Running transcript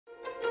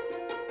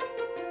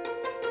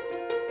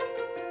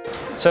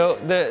So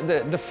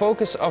the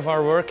focus of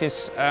our work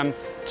is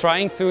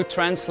trying to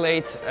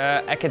translate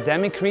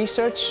academic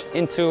research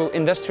into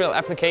industrial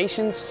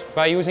applications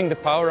by using the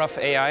power of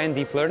AI and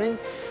deep learning.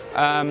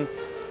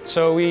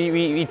 So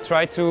we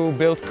try to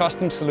build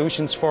custom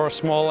solutions for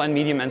small and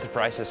medium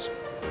enterprises.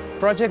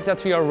 Projects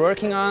that we are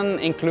working on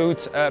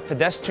include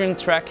pedestrian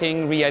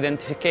tracking,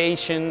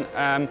 re-identification,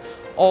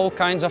 all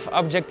kinds of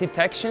object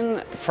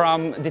detection,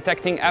 from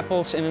detecting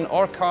apples in an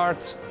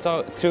orchard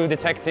to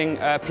detecting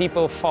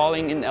people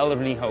falling in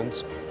elderly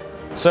homes.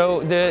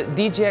 So the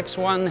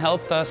DGX-1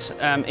 helped us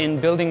in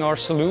building our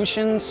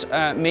solutions,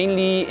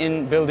 mainly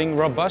in building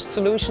robust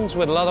solutions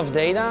with a lot of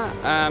data.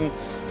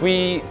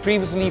 We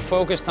previously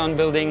focused on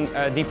building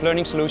a deep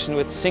learning solution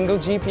with single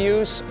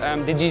GPUs.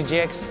 The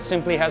DGX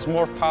simply has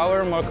more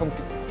power, more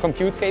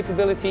compute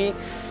capability,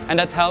 and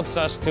that helps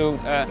us to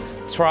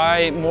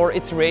try more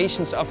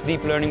iterations of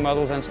deep learning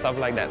models and stuff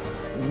like that.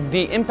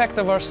 The impact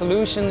of our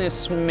solution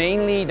is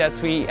mainly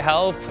that we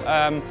help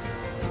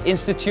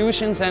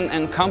institutions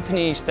and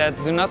companies that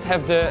do not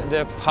have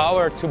the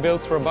power to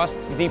build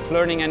robust deep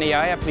learning and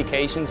AI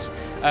applications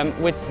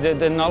with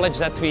the knowledge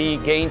that we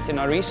gained in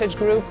our research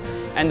group,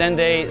 and then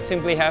they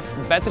simply have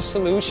better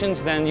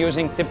solutions than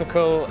using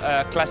typical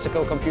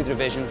classical computer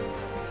vision.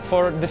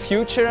 For the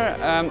future,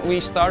 we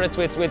started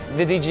with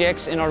the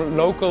DGX in our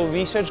local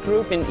research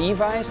group in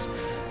EVICE.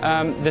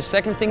 The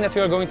second thing that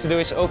we are going to do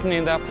is open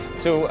it up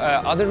to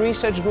other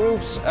research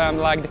groups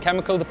like the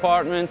chemical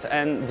department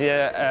and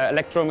the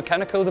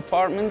electromechanical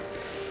department.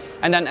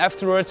 And then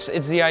afterwards,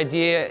 it's the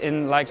idea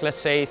in, like, let's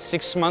say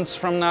 6 months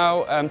from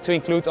now, to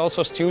include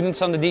also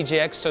students on the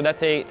DGX so that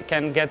they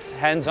can get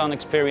hands-on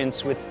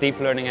experience with deep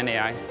learning and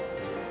AI.